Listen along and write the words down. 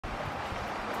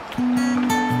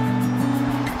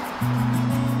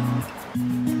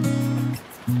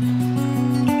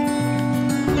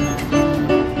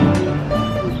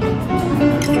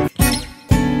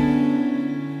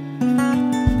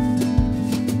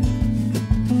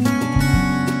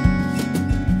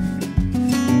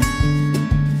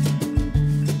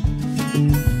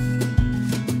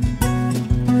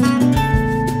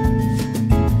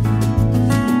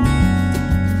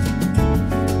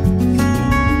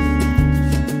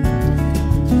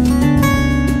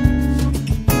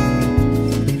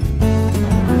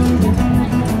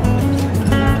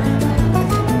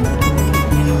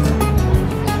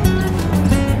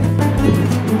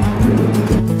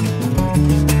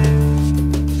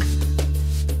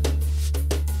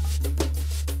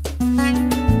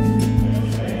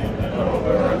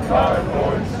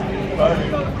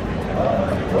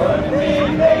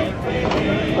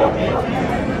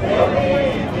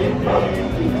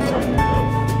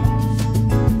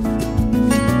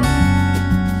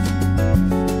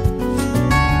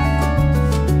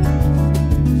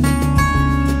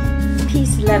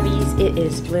Lovies, it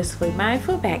is Blissfully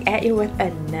Mindful back at you with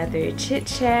another chit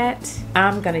chat.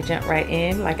 I'm gonna jump right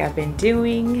in like I've been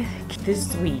doing.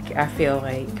 This week I feel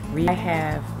like I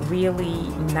have really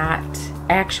not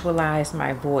actualized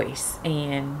my voice,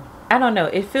 and I don't know,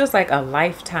 it feels like a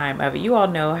lifetime of it. You all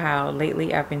know how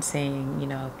lately I've been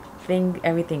saying,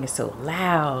 everything is so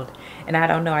loud, and I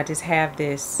don't know, I just have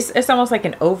this, it's almost like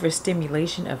an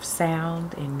overstimulation of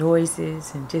sound and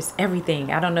noises and just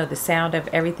everything. I don't know, the sound of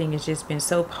everything has just been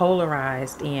so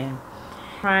polarized, and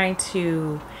trying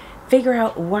to figure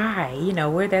out why,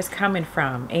 where that's coming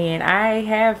from. And I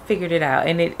have figured it out,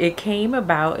 and it came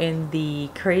about in the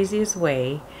craziest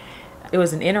way. It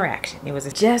was an interaction.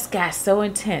 It just got so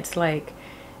intense. Like,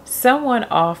 someone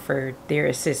offered their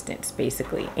assistance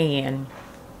basically, and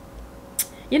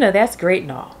that's great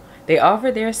and all. They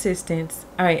offered their assistance.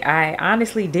 I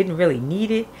honestly didn't really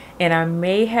need it, and I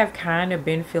may have kind of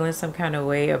been feeling some kind of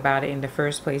way about it in the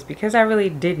first place because I really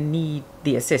didn't need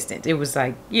the assistance. It was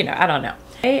like, I don't know.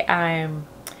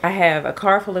 I have a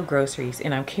car full of groceries,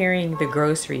 and I'm carrying the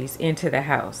groceries into the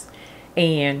house,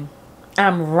 and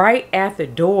I'm right at the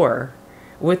door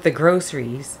with the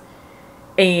groceries.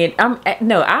 And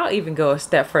I'll even go a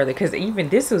step further, because even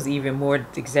this was even more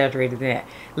exaggerated than that.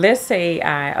 Let's say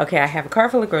I have a car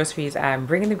full of groceries. I'm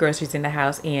bringing the groceries in the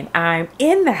house, and I'm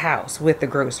in the house with the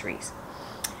groceries.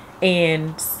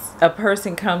 And a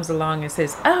person comes along and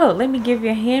says, "Oh, let me give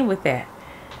you a hand with that."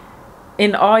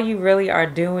 And all you really are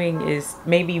doing is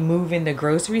maybe moving the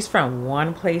groceries from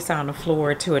one place on the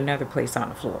floor to another place on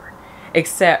the floor.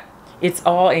 Except it's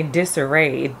all in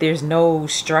disarray. There's no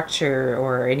structure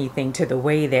or anything to the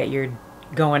way that you're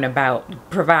going about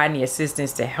providing the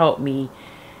assistance to help me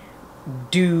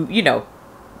do,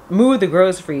 move the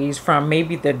groceries from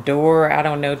maybe the door, I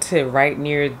don't know, to right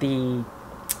near the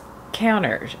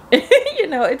counter.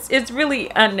 It's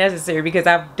really unnecessary, because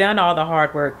I've done all the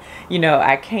hard work.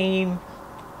 I came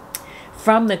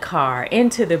from the car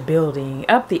into the building,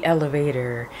 up the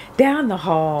elevator, down the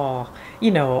hall,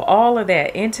 all of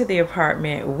that, into the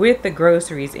apartment with the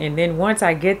groceries. And then once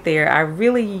I get there, I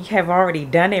really have already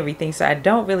done everything, so I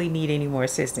don't really need any more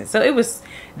assistance. So it was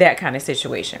that kind of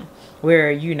situation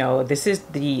where,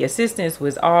 the assistance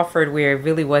was offered where it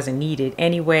really wasn't needed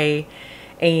anyway.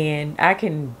 And I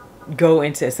can go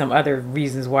into some other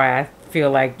reasons why I feel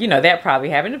like, that probably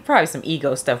happened. Probably some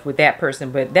ego stuff with that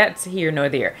person, but that's here nor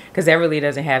there, because that really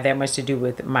doesn't have that much to do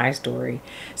with my story.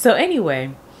 So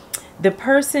anyway, the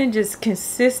person just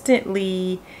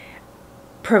consistently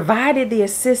provided the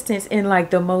assistance in like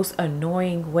the most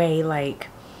annoying way, like,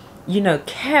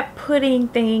 kept putting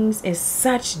things in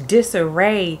such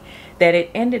disarray that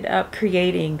it ended up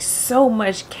creating so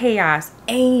much chaos,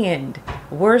 and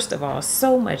worst of all,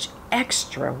 so much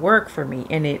extra work for me.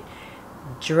 And it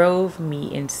drove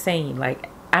me insane. Like,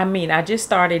 I just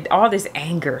started, all this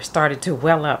anger started to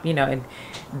well up, and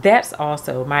that's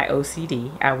also my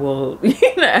OCD. I will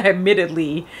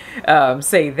admittedly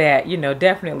say that,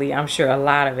 definitely, I'm sure a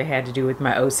lot of it had to do with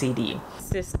my OCD.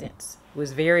 Assistance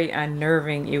was very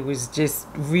unnerving. It was just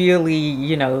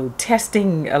really,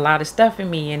 testing a lot of stuff in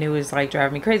me, and it was like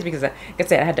driving me crazy, because like I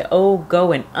said, I had to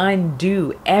go and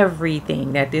undo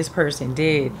everything that this person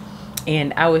did.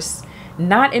 And I was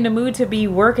not in the mood to be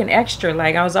working extra.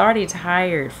 Like, I was already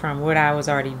tired from what I was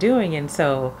already doing. And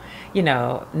so,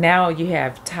 now you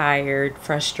have tired,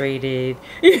 frustrated,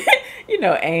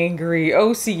 angry,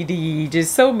 OCD,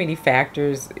 just so many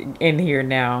factors in here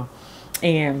now.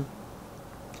 And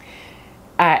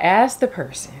I asked the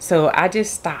person, so I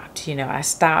just stopped, I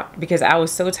stopped because I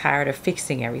was so tired of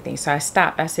fixing everything. So I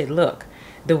stopped. I said, "Look,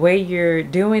 the way you're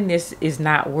doing this is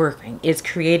not working. It's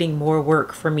creating more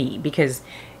work for me because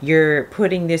you're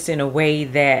putting this in a way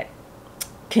that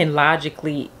can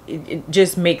logically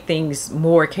just make things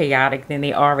more chaotic than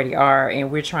they already are.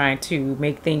 And we're trying to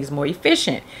make things more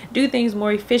efficient, do things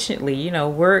more efficiently, you know,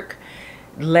 work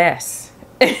less.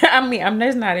 I mean, I'm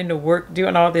just not into work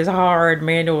doing all this hard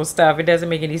manual stuff. It doesn't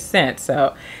make any sense.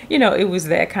 So, you know, it was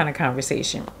that kind of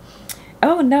conversation.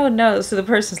 Oh, no. So the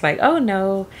person's like, oh,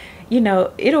 no, you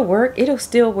know, it'll work. It'll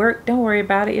still work. Don't worry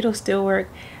about it. It'll still work.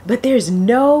 But there's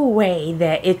no way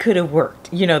that it could have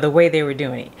worked, you know, the way they were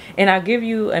doing it. And I'll give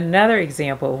you another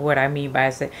example of what I mean by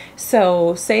that.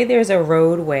 So say there's a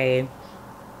roadway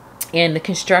and the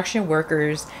construction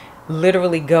workers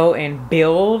literally go and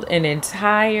build an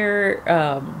entire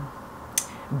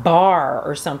bar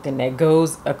or something that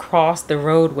goes across the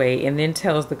roadway and then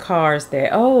tells the cars that,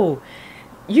 oh,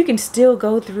 you can still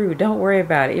go through. Don't worry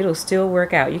about it. It'll still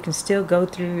work out. You can still go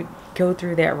through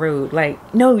that road.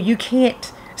 Like, no, you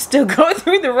can't still go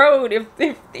through the road if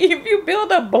you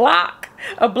build a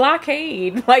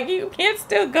blockade. Like, you can't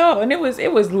still go. And it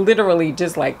was literally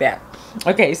just like that.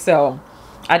 Okay, so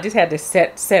I just had to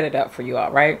set it up for you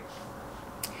all, right?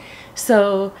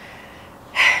 So,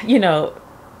 you know,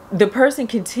 the person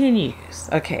continues,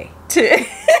 okay,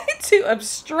 to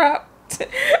obstruct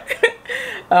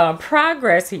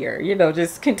progress here, you know,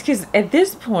 just because at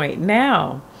this point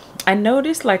now I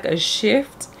noticed like a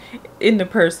shift in the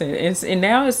person, and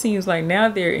now it seems like now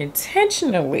they're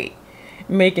intentionally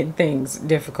making things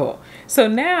difficult. So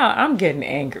now I'm getting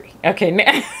angry, okay,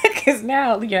 now because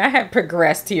now, you know, I have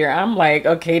progressed here. I'm like,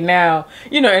 okay, now,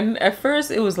 you know, and at first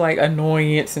it was like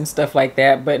annoyance and stuff like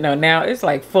that, but no, now it's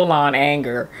like full-on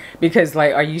anger because,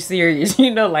 like, are you serious?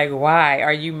 You know, like, why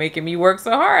are you making me work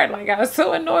so hard? Like, I was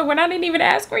so annoyed when I didn't even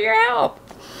ask for your help.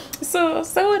 So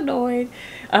annoyed.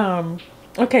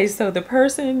 Okay, so the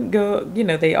person you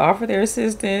know, they offer their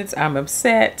assistance. I'm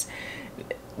upset.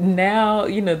 Now,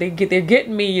 you know, they're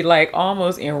getting me like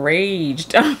almost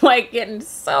enraged. I'm like getting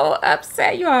so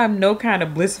upset. You all have no kind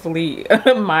of blissfully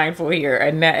mindful here,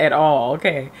 and not at all.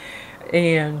 Okay.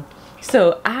 And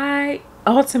so I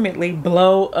ultimately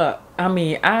blow up. I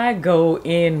mean, I go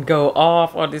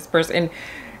off on this person. And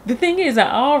the thing is, I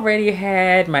already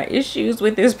had my issues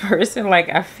with this person. Like,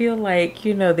 I feel like,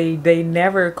 you know, they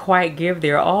never quite give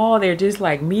their all. They're just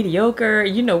like mediocre.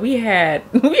 You know, we had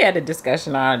a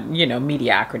discussion on, you know,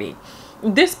 mediocrity.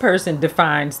 This person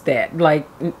defines that, like,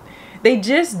 they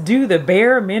just do the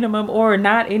bare minimum or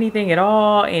not anything at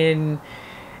all. And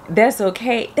that's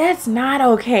okay. That's not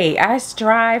okay. I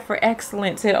strive for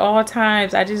excellence at all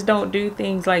times. I just don't do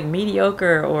things like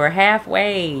mediocre or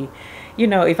halfway. You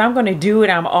know, if I'm going to do it,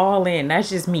 I'm all in. That's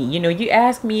just me. You know, you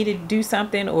ask me to do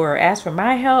something or ask for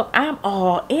my help, I'm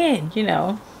all in, you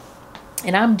know,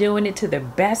 and I'm doing it to the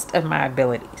best of my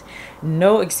abilities.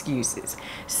 No excuses.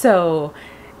 So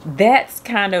that's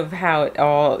kind of how it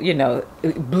all, you know,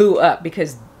 it blew up,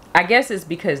 because I guess it's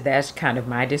because that's kind of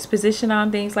my disposition on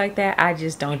things like that. I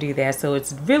just don't do that. So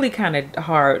it's really kind of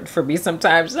hard for me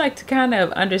sometimes, like, to kind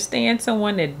of understand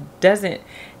someone that doesn't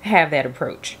have that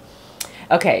approach.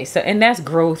 Okay, so, and that's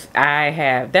growth I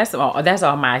have. That's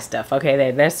all my stuff.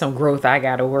 Okay, that's some growth I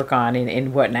got to work on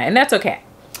and whatnot, and that's okay.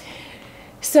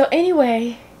 So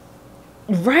anyway,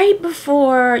 right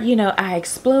before, you know, I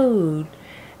explode,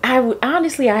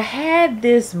 honestly, I had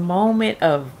this moment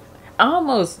of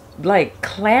almost like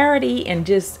clarity and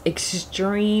just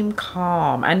extreme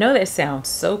calm. I know that sounds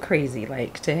so crazy,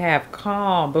 like to have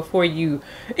calm before you,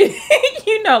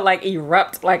 you know, like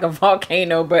erupt like a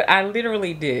volcano, but I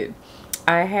literally did.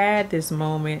 I had this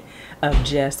moment of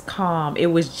just calm. It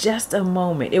was just a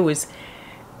moment. It was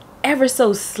ever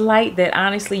so slight that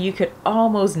honestly you could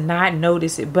almost not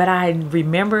notice it, but I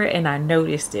remember it and I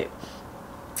noticed it.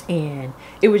 And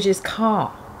it was just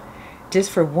calm,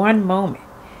 just for one moment.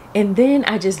 And then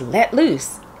I just let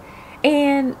loose.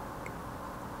 And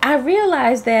I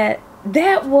realized that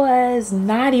was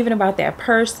not even about that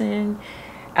person.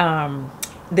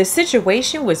 The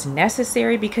situation was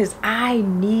necessary because I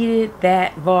needed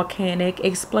that volcanic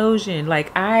explosion. Like,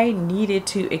 I needed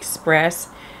to express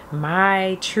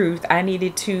my truth. I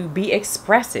needed to be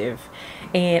expressive,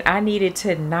 and I needed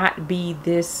to not be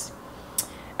this,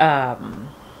 I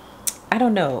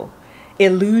don't know,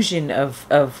 illusion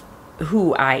of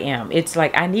who I am. It's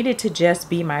like I needed to just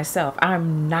be myself.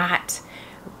 I'm not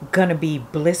gonna be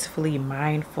blissfully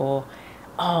mindful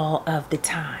all of the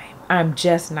time. I'm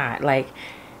just not. Like,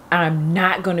 I'm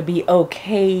not going to be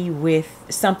okay with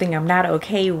something I'm not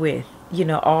okay with, you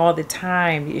know, all the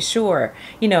time. Sure,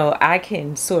 you know, I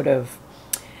can sort of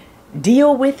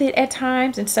deal with it at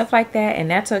times and stuff like that, and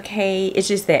that's okay. It's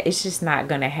just that it's just not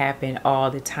gonna happen all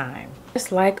the time.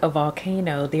 Just like a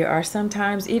volcano, there are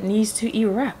sometimes it needs to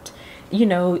erupt. You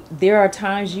know, there are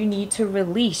times you need to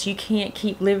release. You can't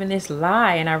keep living this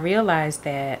lie. And I realized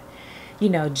that, you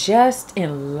know, just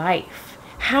in life,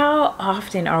 how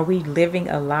often are we living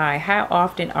a lie? How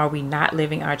often are we not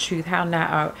living our truth?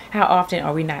 How often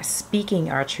are we not speaking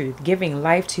our truth, giving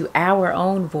life to our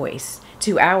own voice,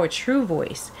 to our true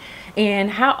voice?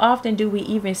 And how often do we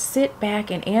even sit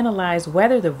back and analyze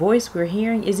whether the voice we're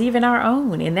hearing is even our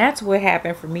own? And that's what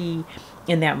happened for me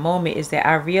in that moment, is that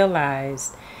I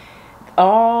realized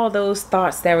all those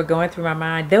thoughts that were going through my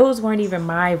mind, those weren't even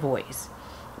my voice.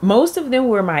 Most of them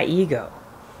were my ego,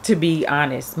 to be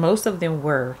honest. Most of them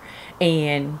were.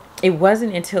 And it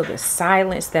wasn't until the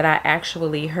silence that I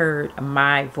actually heard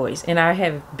my voice. And I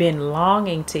have been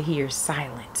longing to hear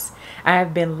silence. I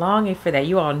have been longing for that.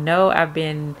 You all know I've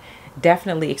been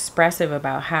definitely expressive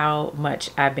about how much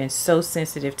I've been so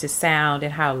sensitive to sound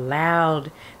and how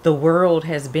loud the world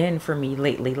has been for me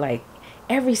lately. Like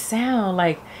every sound,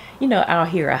 like, you know, I'll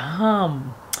hear a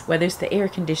hum, whether it's the air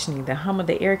conditioning, the hum of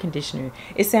the air conditioner.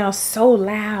 It sounds so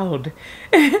loud.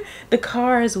 The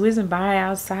cars whizzing by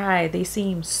outside, they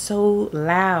seem so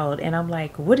loud. And I'm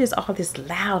like, what is all this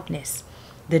loudness?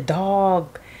 The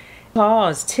dog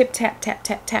paws, tip, tap, tap,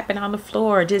 tap, tapping on the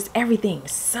floor, just everything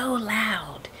so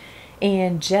loud.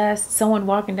 And just someone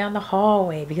walking down the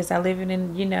hallway, because I live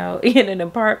in, you know, in an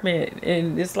apartment,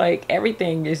 and it's like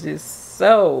everything is just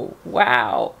so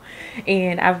wow.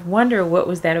 And I've wondered what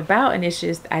was that about. And it's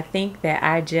just, I think that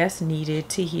I just needed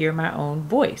to hear my own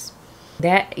voice.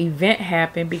 That event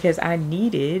happened because I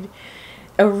needed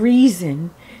a reason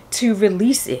to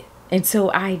release it. And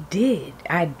so I did.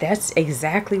 That's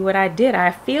exactly what I did.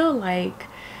 I feel like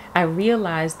I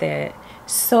realized that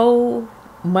so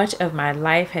much of my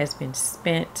life has been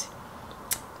spent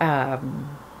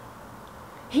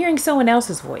hearing someone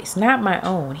else's voice, not my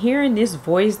own, hearing this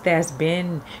voice that's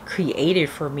been created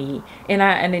for me.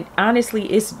 And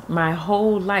honestly, it's my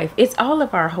whole life. It's all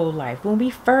of our whole life. When we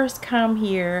first come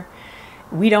here,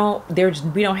 we don't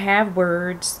have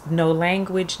words, no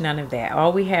language, none of that.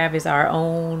 All we have is our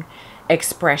own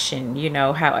expression, you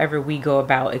know, however we go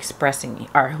about expressing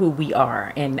who we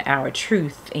are and our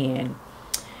truth and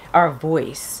our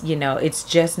voice. You know, it's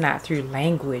just not through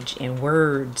language and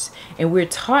words. And we're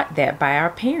taught that by our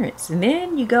parents. And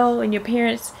then you go and your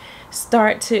parents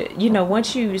start to, you know,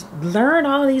 once you learn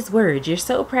all these words, you're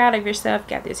so proud of yourself,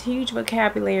 got this huge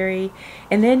vocabulary.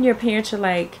 And then your parents are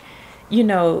like, you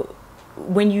know,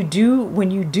 when you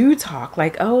do talk,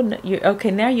 like, oh, no,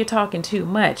 okay, now you're talking too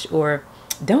much, or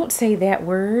don't say that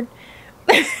word.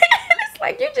 It's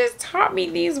like, you just taught me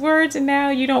these words and now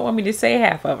you don't want me to say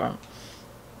half of them.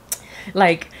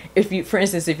 Like, if you, for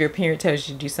instance, if your parent tells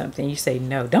you to do something, you say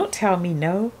no. Don't tell me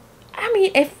no. I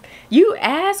mean, if you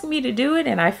ask me to do it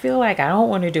and I feel like I don't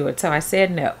want to do it, so I said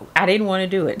no. I didn't want to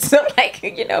do it. So, like,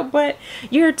 you know, but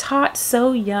you're taught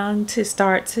so young to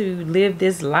start to live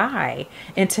this lie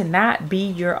and to not be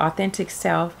your authentic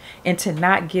self and to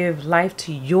not give life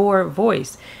to your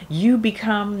voice. You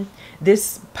become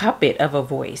this puppet of a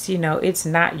voice. You know, it's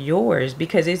not yours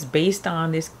because it's based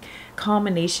on this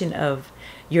culmination of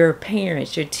your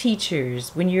parents, your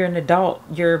teachers, when you're an adult,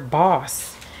 your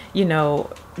boss, you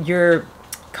know, your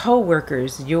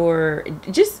co-workers, your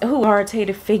just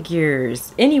authoritative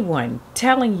figures, anyone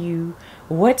telling you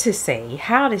what to say,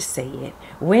 how to say it,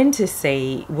 when to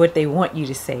say what they want you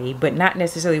to say, but not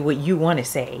necessarily what you want to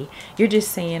say. You're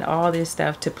just saying all this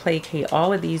stuff to placate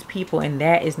all of these people, and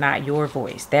that is not your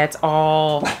voice. That's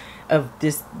all of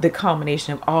this, the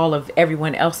culmination of all of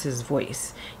everyone else's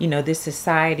voice. You know, this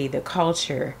society, the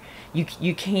culture.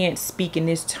 You can't speak in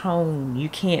this tone. You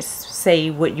can't say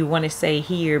what you want to say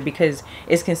here because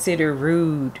it's considered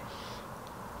rude.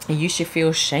 And you should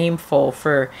feel shameful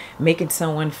for making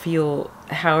someone feel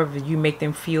however you make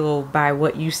them feel by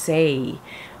what you say.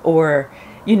 Or,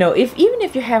 you know, even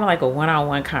if you're having like a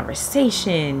one-on-one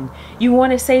conversation, you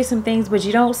want to say some things, but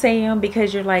you don't say them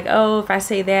because you're like, oh, if I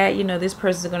say that, you know, this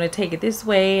person's going to take it this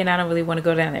way and I don't really want to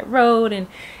go down that road. And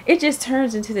it just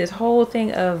turns into this whole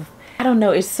thing of, I don't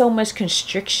know, it's so much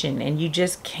constriction and you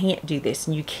just can't do this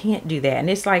and you can't do that.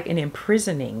 And it's like an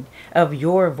imprisoning of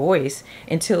your voice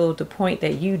until the point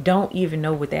that you don't even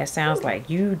know what that sounds like.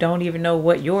 You don't even know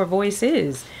what your voice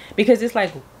is, because it's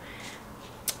like,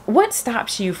 what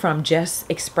stops you from just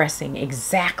expressing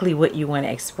exactly what you want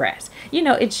to express? You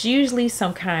know, it's usually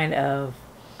some kind of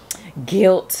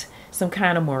guilt, some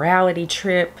kind of morality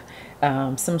trip,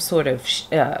 some sort of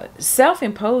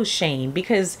self-imposed shame,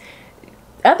 because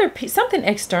something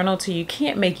external to you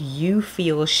can't make you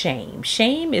feel shame.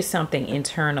 Shame is something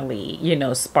internally,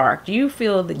 sparked. You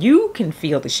feel that you can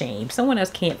feel the shame. Someone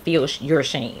else can't feel your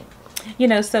shame.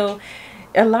 So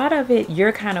a lot of it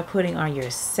you're kind of putting on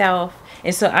yourself.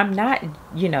 And so I'm not,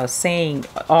 saying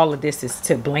all of this is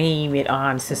to blame it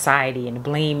on society and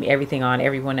blame everything on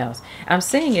everyone else. I'm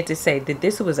saying it to say that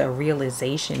this was a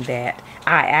realization that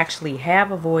I actually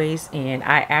have a voice and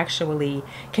I actually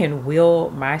can will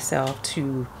myself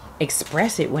to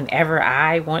express it whenever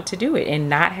I want to do it and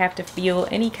not have to feel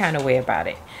any kind of way about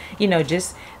it.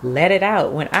 Just let it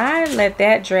out. When I let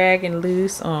that dragon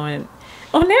loose on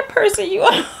that person,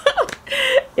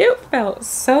 it felt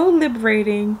so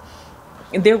liberating.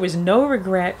 There was no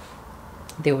regret.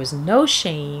 There was no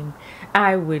shame.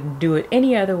 I would do it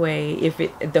any other way. If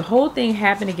the whole thing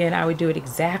happened again, I would do it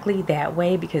exactly that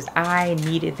way because I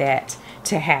needed that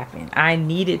to happen. I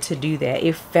needed to do that.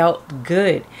 It felt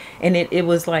good. And it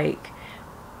was like,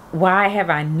 why have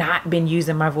I not been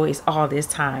using my voice all this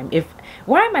time?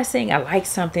 Why am I saying I like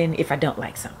something if I don't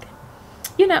like something?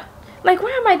 Like,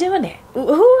 why am I doing that?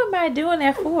 Who am I doing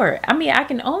that for? I mean, I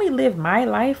can only live my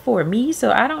life for me,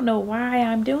 so I don't know why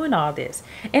I'm doing all this.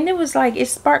 And it was like, it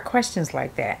sparked questions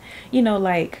like that.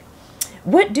 Like,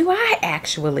 what do I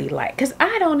actually like? Because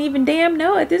I don't even damn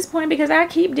know at this point, because I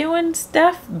keep doing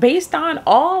stuff based on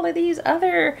all of these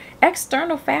other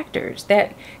external factors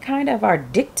that kind of are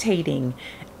dictating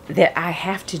that I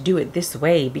have to do it this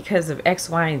way because of X,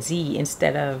 Y, and Z,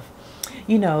 instead of,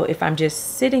 if I'm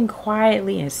just sitting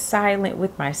quietly and silent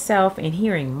with myself and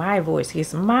hearing my voice,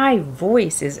 because my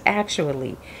voice is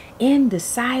actually in the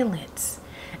silence.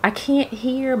 I can't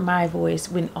hear my voice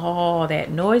when all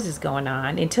that noise is going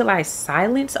on until I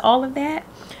silence all of that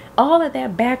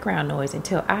background noise.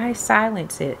 Until I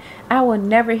silence it, I will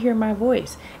never hear my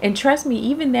voice. And trust me,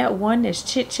 even that one that's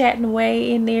chit-chatting away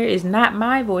in there is not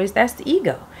my voice. That's the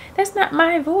ego. That's not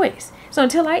my voice. So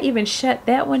until I even shut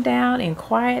that one down and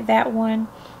quiet that one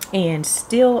and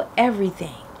still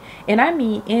everything, and I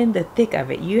mean in the thick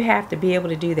of it, you have to be able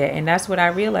to do that. And that's what I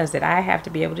realized, that I have to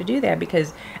be able to do that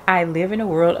because I live in a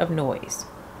world of noise.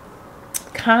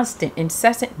 Constant,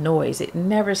 incessant noise. It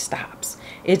never stops.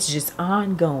 It's just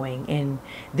ongoing. And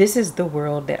this is the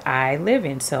world that I live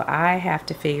in. So I have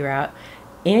to figure out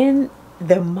in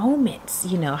the moments,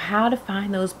 how to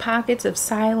find those pockets of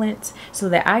silence so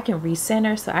that I can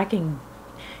recenter, so I can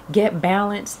get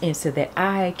balance, and so that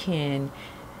I can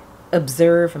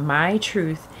observe my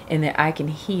truth and that I can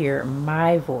hear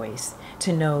my voice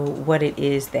to know what it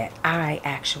is that I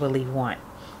actually want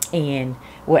and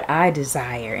what I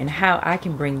desire, and how I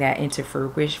can bring that into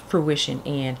fruition,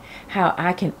 and how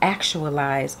I can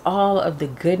actualize all of the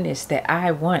goodness that I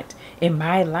want in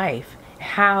my life.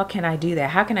 How can I do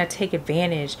that? How can I take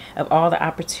advantage of all the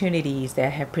opportunities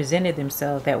that have presented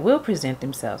themselves, that will present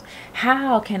themselves?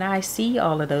 How can I see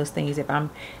all of those things if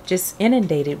I'm just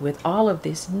inundated with all of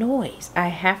this noise? I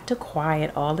have to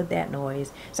quiet all of that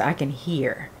noise so I can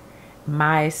hear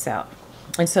myself.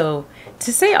 And so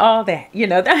to say all that, I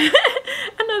know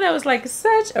that was like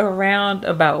such a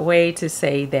roundabout way to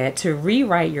say that to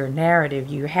rewrite your narrative,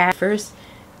 you have first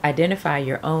identify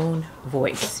your own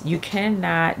voice. You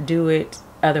cannot do it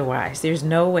otherwise. There's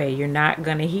no way. You're not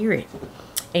going to hear it.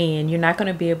 And you're not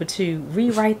going to be able to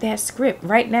rewrite that script.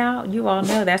 Right now, you all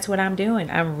know that's what I'm doing.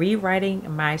 I'm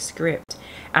rewriting my script.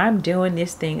 I'm doing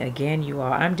this thing again, you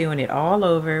all. I'm doing it all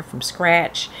over from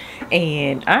scratch.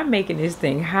 And I'm making this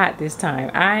thing hot this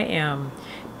time. I am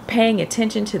paying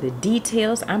attention to the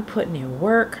details. I'm putting in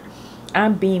work.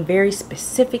 I'm being very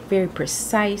specific, very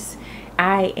precise.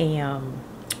 I am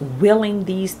willing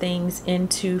these things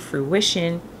into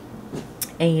fruition,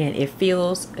 and it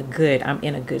feels good. I'm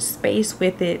in a good space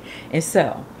with it. And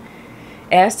so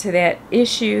as to that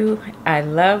issue, I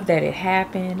love that it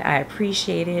happened. I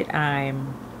appreciate it. I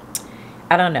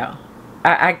don't know.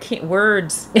 I can't,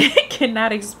 words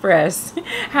cannot express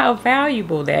how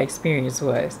valuable that experience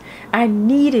was. I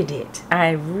needed it.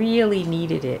 I really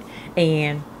needed it.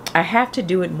 And I have to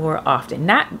do it more often.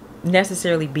 Not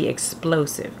necessarily be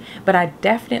explosive, but I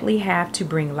definitely have to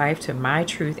bring life to my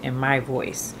truth and my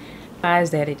voice. Realize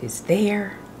that it is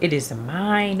there. It is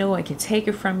mine. No one can take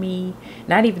it from me.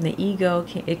 Not even the ego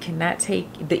can. It cannot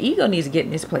take. The ego needs to get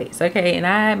in this place, okay?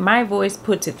 And my voice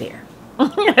puts it there.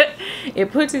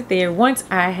 It puts it there. Once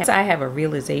I have a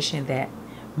realization that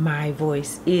my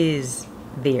voice is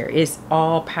there. It's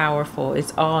all powerful.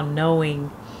 It's all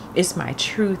knowing. It's my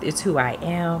truth. It's who I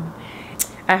am.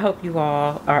 I hope you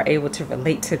all are able to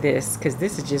relate to this, because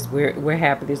this is just where we're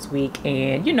happy this week.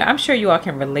 And, I'm sure you all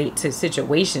can relate to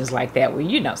situations like that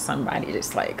where, somebody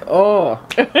just like, oh.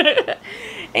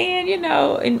 And you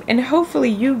know, and hopefully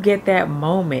you get that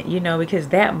moment, you know, because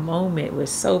that moment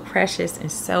was so precious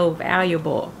and so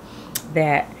valuable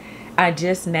that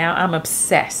I'm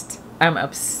obsessed. I'm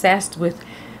obsessed with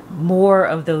more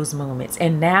of those moments.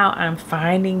 And now I'm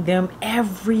finding them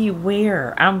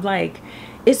everywhere. I'm like,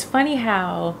 it's funny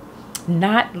how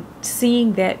not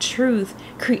seeing that truth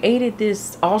created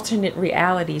this alternate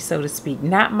reality, so to speak,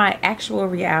 not my actual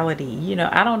reality. You know,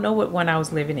 I don't know what one I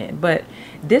was living in, but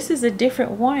this is a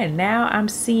different one. Now I'm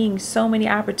seeing so many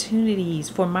opportunities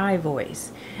for my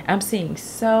voice. I'm seeing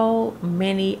so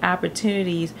many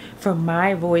opportunities for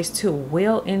my voice to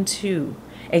will into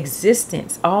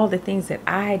existence all the things that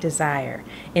I desire,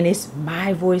 and it's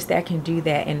my voice that can do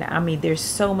that. And I mean, there's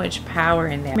so much power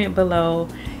in that. Comment below.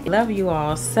 Love you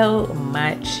all so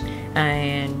much,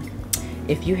 and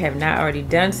if you have not already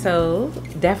done so,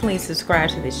 definitely subscribe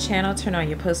to this channel, turn on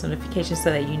your post notifications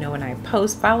so that you know when I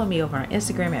post. Follow me over on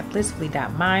Instagram at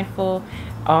blissfully.mindful.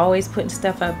 Always putting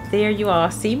stuff up there. You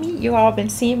all see me. You all been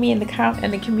seeing me in the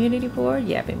community board.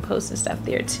 Yeah, I've been posting stuff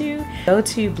there too. Go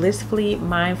to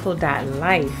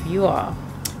blissfullymindful.life. You all,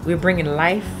 we're bringing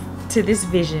life to this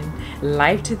vision,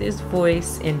 life to this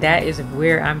voice, and that is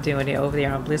where I'm doing it, over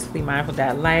there on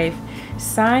blissfullymindful.life.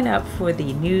 Sign up for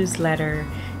the newsletter.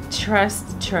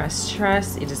 Trust, trust,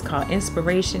 trust. It is called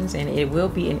Inspirations, and it will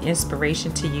be an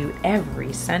inspiration to you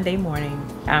every Sunday morning.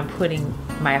 I'm putting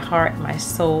my heart, my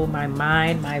soul, my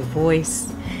mind, my voice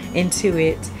into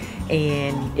it,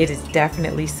 and it is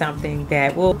definitely something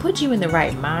that will put you in the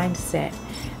right mindset,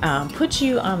 put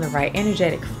you on the right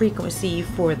energetic frequency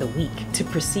for the week, to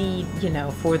proceed, you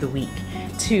know, for the week,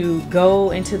 to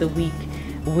go into the week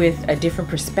with a different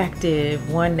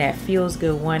perspective, one that feels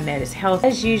good, one that is healthy.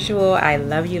 As usual, I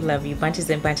love you,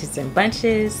 bunches and bunches and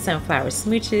bunches, sunflower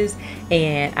smooches,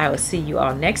 and I will see you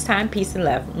all next time. Peace and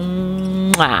love.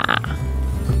 Mwah.